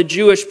system of the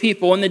Jewish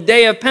people. And the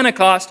day of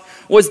Pentecost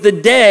was the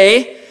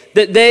day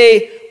that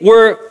they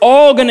were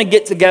all going to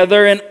get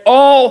together and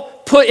all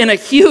put in a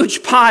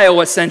huge pile,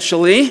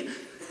 essentially,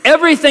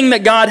 everything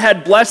that God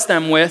had blessed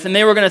them with, and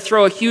they were going to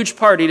throw a huge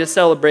party to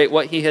celebrate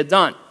what he had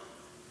done.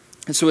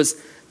 And so it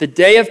was the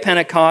day of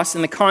Pentecost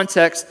in the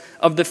context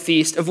of the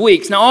Feast of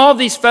Weeks. Now, all of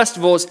these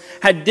festivals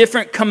had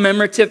different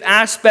commemorative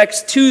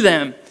aspects to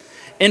them.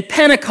 And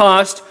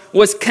Pentecost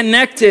was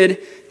connected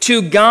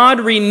to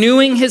God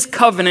renewing his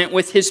covenant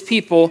with his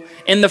people.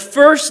 And the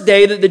first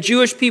day that the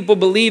Jewish people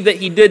believed that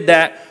he did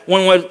that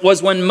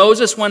was when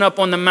Moses went up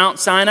on the Mount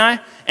Sinai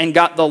and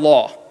got the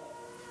law.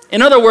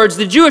 In other words,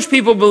 the Jewish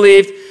people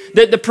believed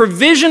that the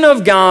provision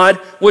of God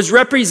was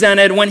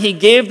represented when he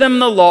gave them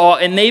the law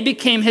and they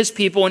became his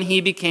people and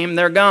he became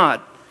their God.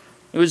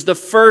 It was the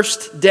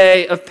first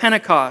day of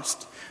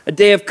Pentecost, a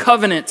day of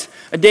covenant,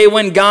 a day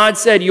when God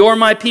said, "You're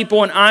my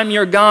people and I'm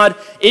your God.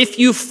 If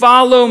you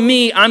follow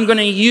me, I'm going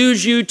to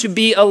use you to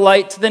be a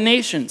light to the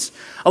nations."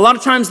 A lot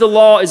of times the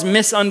law is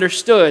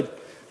misunderstood.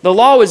 The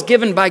law was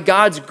given by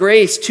God's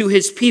grace to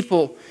his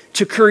people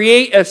to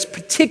create a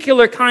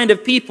particular kind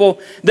of people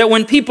that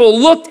when people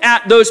looked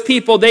at those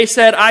people, they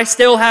said, "I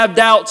still have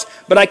doubts,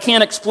 but I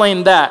can't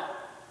explain that."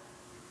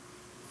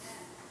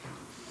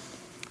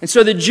 And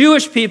so the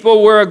Jewish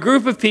people were a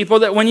group of people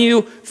that when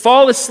you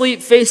fall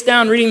asleep face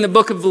down reading the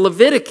book of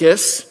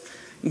Leviticus,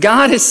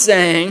 God is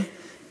saying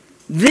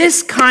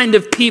this kind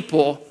of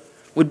people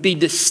would be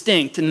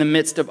distinct in the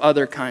midst of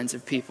other kinds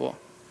of people.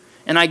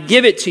 And I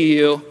give it to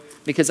you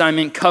because I'm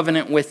in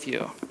covenant with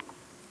you.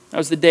 That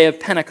was the day of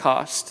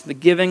Pentecost, the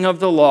giving of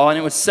the law, and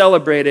it was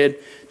celebrated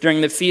during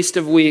the Feast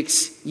of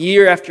Weeks,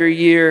 year after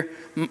year,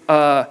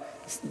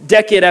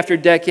 decade after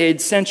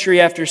decade,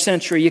 century after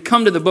century. You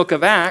come to the book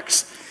of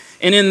Acts,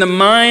 and in the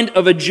mind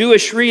of a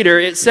Jewish reader,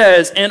 it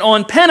says, and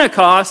on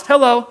Pentecost,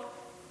 on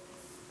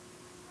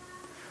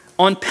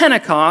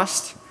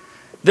Pentecost,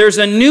 there's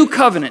a new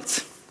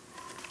covenant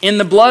in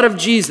the blood of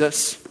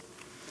Jesus.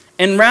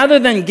 And rather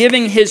than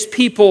giving his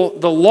people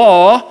the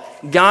law,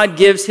 God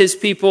gives his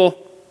people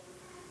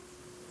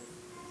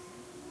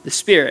the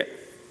Spirit.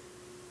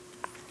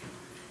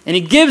 And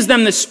he gives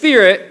them the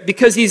Spirit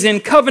because he's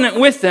in covenant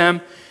with them.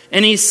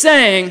 And he's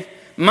saying,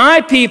 my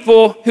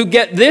people who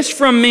get this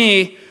from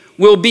me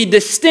will be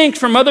distinct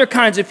from other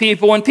kinds of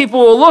people. And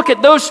people will look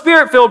at those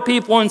Spirit-filled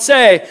people and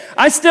say,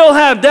 I still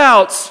have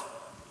doubts,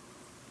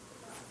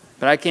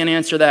 but I can't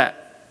answer that.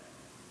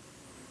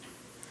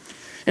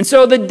 And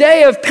so the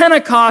day of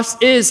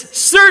Pentecost is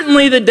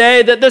certainly the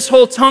day that this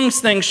whole tongues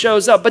thing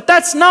shows up. But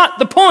that's not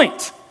the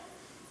point.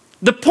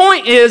 The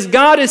point is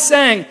God is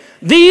saying,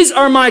 these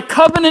are my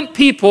covenant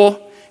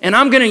people, and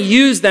I'm going to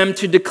use them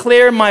to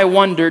declare my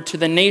wonder to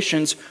the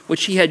nations,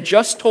 which he had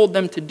just told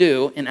them to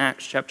do in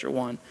Acts chapter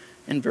 1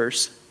 and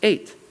verse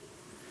 8.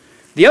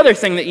 The other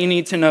thing that you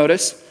need to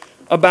notice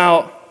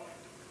about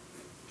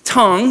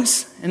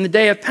tongues in the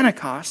day of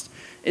Pentecost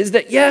is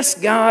that, yes,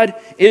 God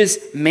is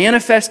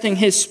manifesting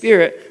his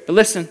Spirit, but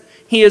listen,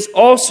 he is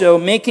also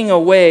making a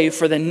way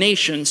for the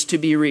nations to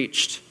be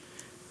reached.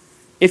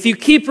 If you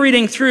keep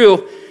reading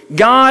through,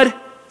 God,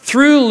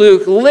 through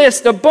Luke,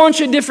 lists a bunch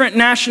of different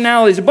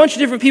nationalities, a bunch of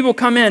different people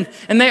come in,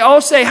 and they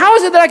all say, how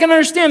is it that I can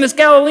understand this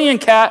Galilean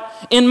cat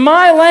in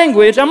my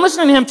language? I'm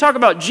listening to him talk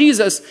about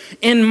Jesus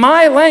in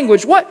my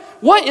language.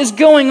 What is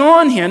going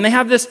on here? And they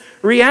have this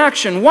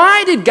reaction.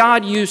 Why did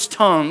God use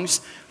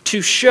tongues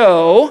to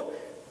show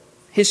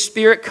his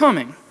Spirit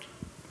coming?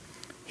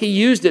 He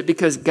used it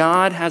because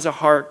God has a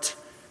heart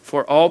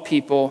for all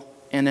people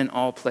and in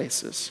all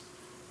places.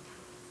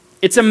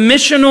 It's a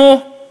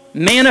missional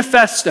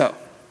manifesto.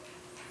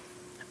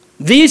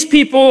 These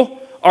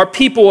people are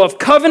people of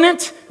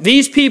covenant.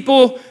 These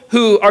people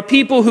are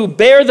people who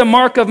bear the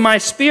mark of my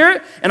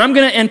Spirit, and I'm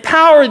going to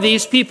empower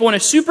these people in a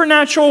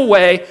supernatural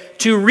way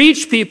to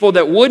reach people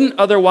that wouldn't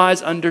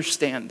otherwise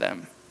understand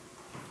them.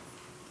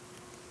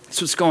 That's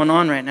what's going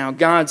on right now.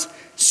 God's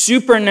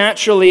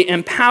supernaturally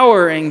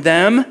empowering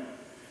them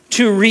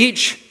to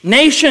reach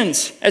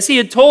nations, as he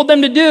had told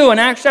them to do in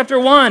Acts chapter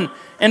 1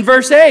 and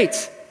verse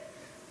 8.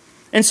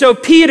 And so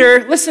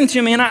Peter, listen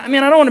to me, and I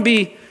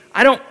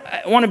don't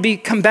want to be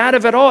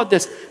combative at all at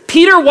this.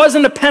 Peter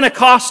wasn't a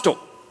Pentecostal.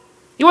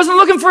 He wasn't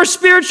looking for a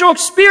spiritual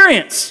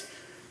experience.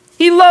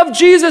 He loved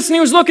Jesus and he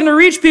was looking to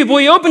reach people.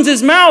 He opens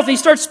his mouth and he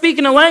starts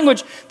speaking a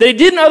language that he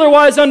didn't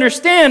otherwise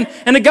understand.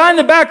 And the guy in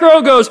the back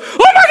row goes,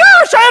 "Oh my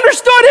gosh, I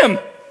understood him.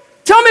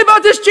 Tell me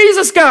about this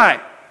Jesus guy."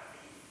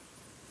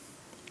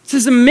 This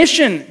is a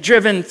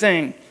mission-driven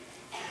thing.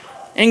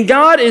 And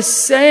God is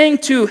saying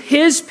to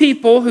his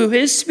people who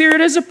his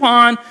Spirit is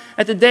upon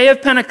at the day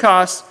of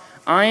Pentecost,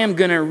 I am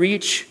going to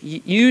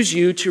use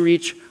you to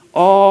reach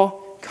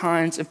all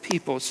kinds of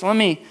people. So let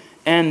me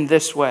end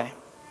this way.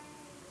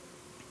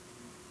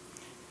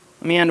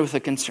 Let me end with a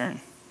concern.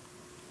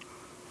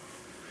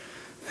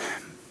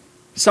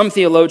 Some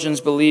theologians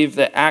believe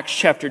that Acts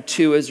chapter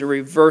 2 is a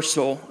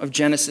reversal of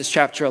Genesis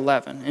chapter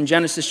 11. In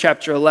Genesis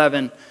chapter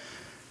 11,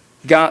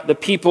 the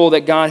people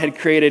that God had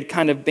created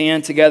kind of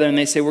band together and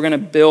they say, we're going to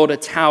build a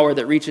tower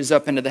that reaches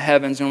up into the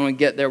heavens, and when we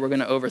get there, we're going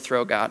to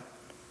overthrow God.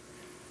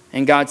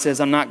 And God says,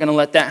 I'm not going to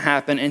let that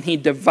happen. And he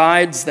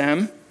divides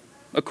them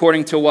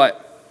according to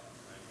what?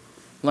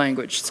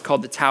 Language. It's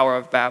called the Tower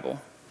of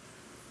Babel.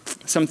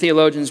 Some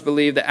theologians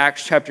believe that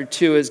Acts chapter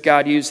 2 is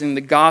God using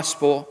the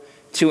gospel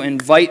to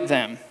invite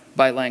them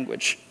by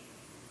language.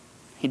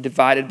 He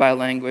divided by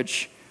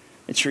language.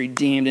 It's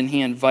redeemed, and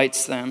he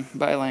invites them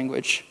by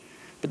language.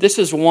 But this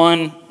is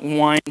one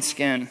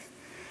wineskin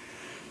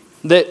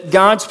that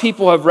God's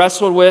people have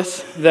wrestled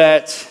with,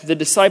 that the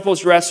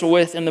disciples wrestle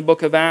with in the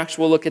book of Acts.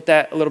 We'll look at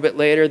that a little bit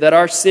later. That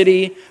our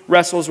city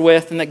wrestles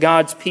with and that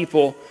God's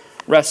people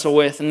wrestle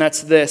with. And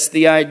that's this,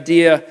 the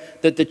idea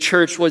that the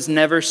church was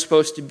never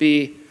supposed to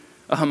be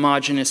a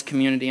homogeneous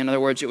community. In other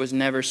words, it was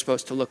never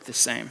supposed to look the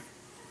same.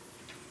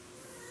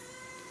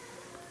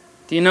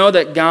 Do you know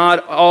that God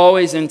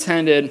always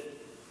intended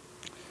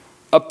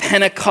a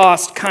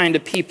Pentecost kind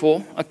of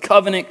people, a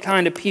covenant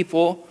kind of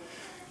people,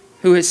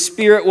 who his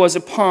Spirit was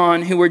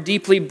upon, who were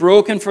deeply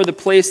broken for the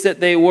place that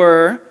they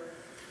were,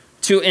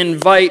 to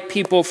invite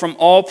people from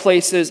all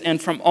places and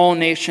from all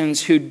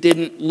nations who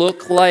didn't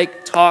look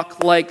like,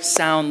 talk like,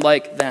 sound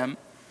like them.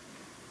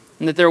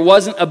 And that there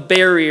wasn't a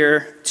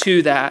barrier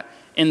to that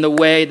in the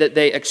way that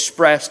they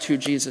expressed who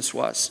Jesus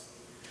was.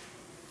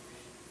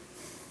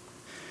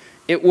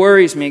 It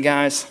worries me,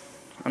 guys,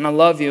 and I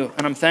love you,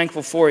 and I'm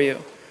thankful for you,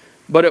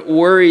 but it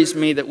worries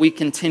me that we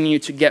continue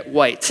to get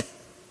white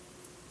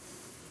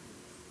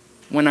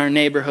when our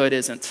neighborhood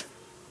isn't.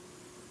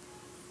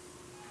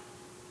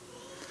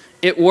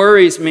 It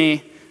worries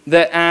me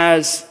that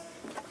as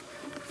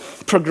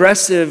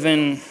progressive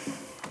and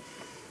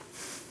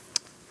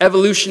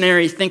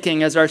evolutionary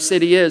thinking as our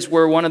city is,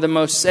 we're one of the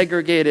most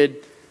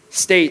segregated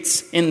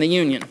states in the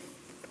Union.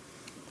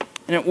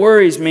 And it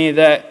worries me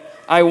that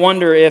I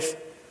wonder if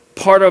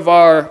part of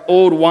our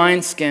old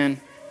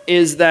wineskin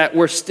is that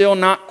we're still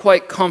not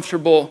quite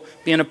comfortable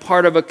being a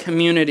part of a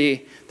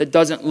community that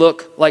doesn't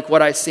look like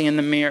what I see in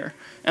the mirror.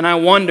 And I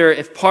wonder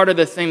if part of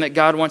the thing that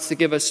God wants to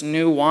give us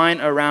new wine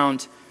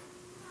around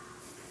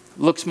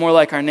looks more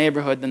like our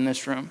neighborhood than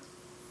this room.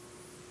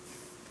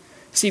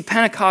 See,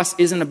 Pentecost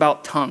isn't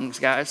about tongues,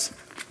 guys.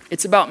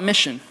 It's about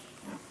mission.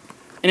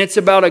 And it's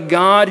about a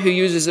God who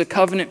uses a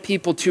covenant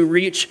people to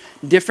reach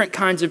different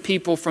kinds of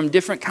people from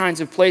different kinds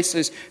of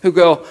places who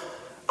go,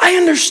 I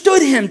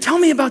understood him. Tell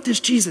me about this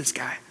Jesus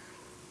guy.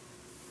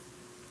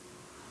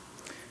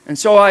 And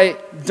so I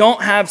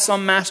don't have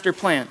some master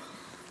plan.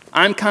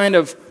 I'm kind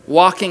of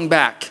walking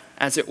back,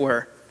 as it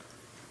were.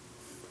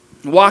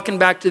 Walking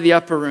back to the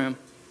upper room.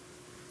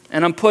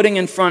 And I'm putting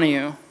in front of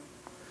you,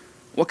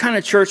 what kind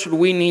of church would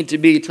we need to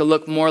be to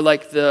look more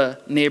like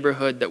the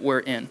neighborhood that we're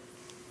in?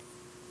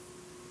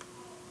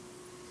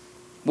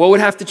 What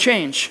would have to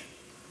change?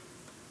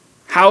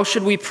 How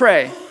should we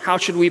pray? How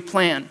should we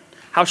plan?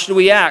 How should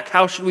we act?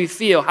 How should we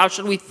feel? How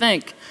should we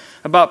think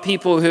about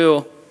people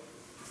who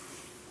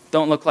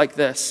don't look like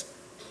this?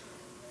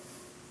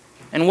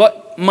 And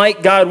what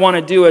might God want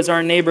to do as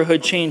our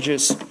neighborhood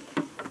changes?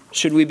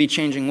 Should we be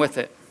changing with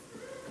it?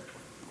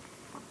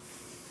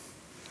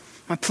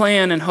 My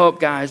plan and hope,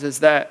 guys,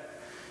 is that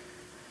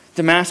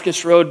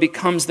Damascus Road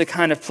becomes the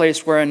kind of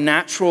place where a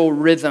natural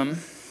rhythm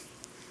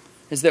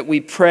is that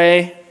we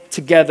pray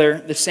together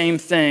the same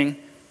thing,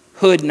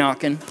 hood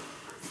knocking,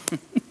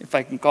 if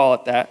I can call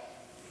it that.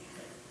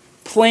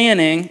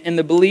 Planning in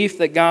the belief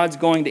that God's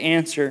going to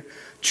answer,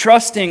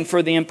 trusting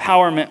for the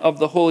empowerment of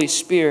the Holy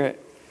Spirit,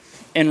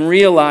 and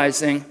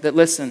realizing that,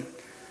 listen,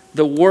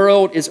 the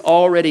world is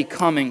already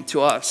coming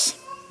to us.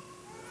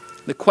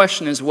 The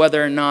question is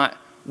whether or not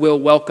we'll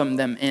welcome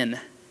them in.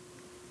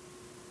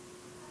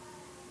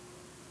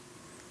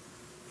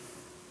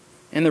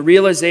 And the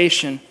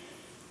realization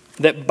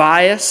that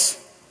bias,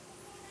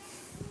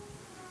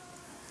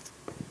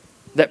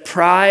 that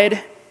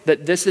pride,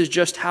 that this is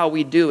just how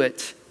we do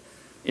it,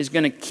 is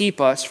going to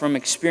keep us from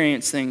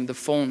experiencing the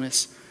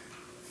fullness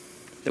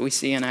that we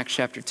see in Acts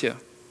chapter 2.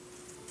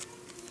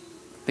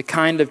 The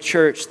kind of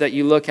church that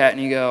you look at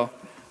and you go,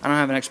 I don't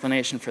have an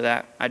explanation for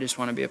that. I just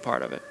want to be a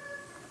part of it.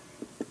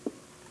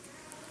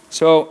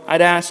 So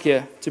I'd ask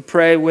you to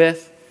pray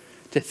with,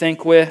 to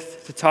think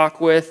with, to talk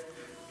with.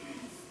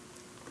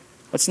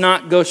 Let's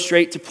not go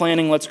straight to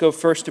planning. Let's go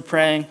first to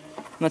praying.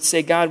 Let's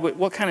say, God,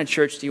 what kind of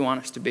church do you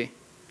want us to be?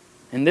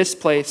 In this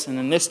place and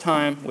in this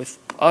time with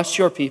us,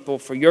 your people,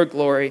 for your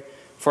glory,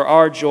 for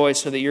our joy,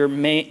 so that your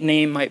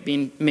name might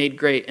be made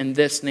great in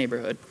this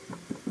neighborhood.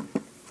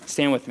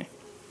 Stand with me.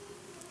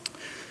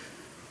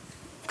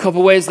 A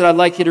couple ways that I'd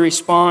like you to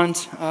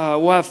respond.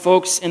 We'll have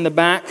folks in the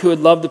back who would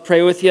love to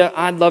pray with you.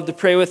 I'd love to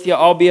pray with you.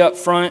 I'll be up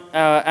front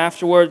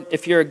afterward.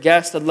 If you're a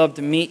guest, I'd love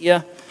to meet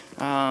you.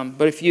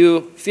 But if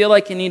you feel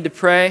like you need to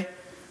pray,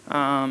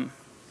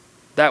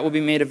 that will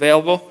be made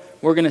available.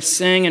 We're going to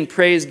sing and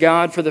praise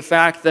God for the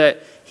fact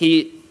that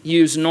He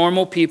used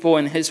normal people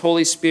and His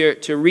Holy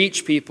Spirit to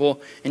reach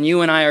people, and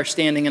you and I are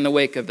standing in the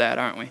wake of that,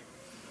 aren't we?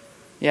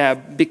 Yeah,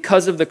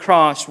 because of the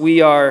cross,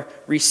 we are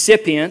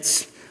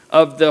recipients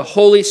of the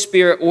Holy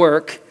Spirit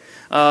work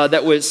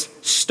that was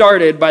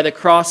started by the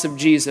cross of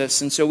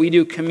Jesus. And so we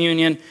do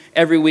communion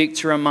every week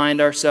to remind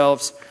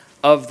ourselves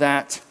of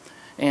that.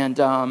 And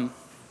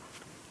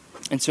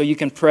so you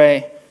can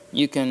pray,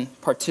 you can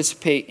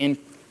participate in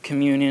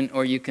communion,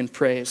 or you can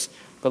praise.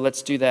 But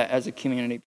let's do that as a community.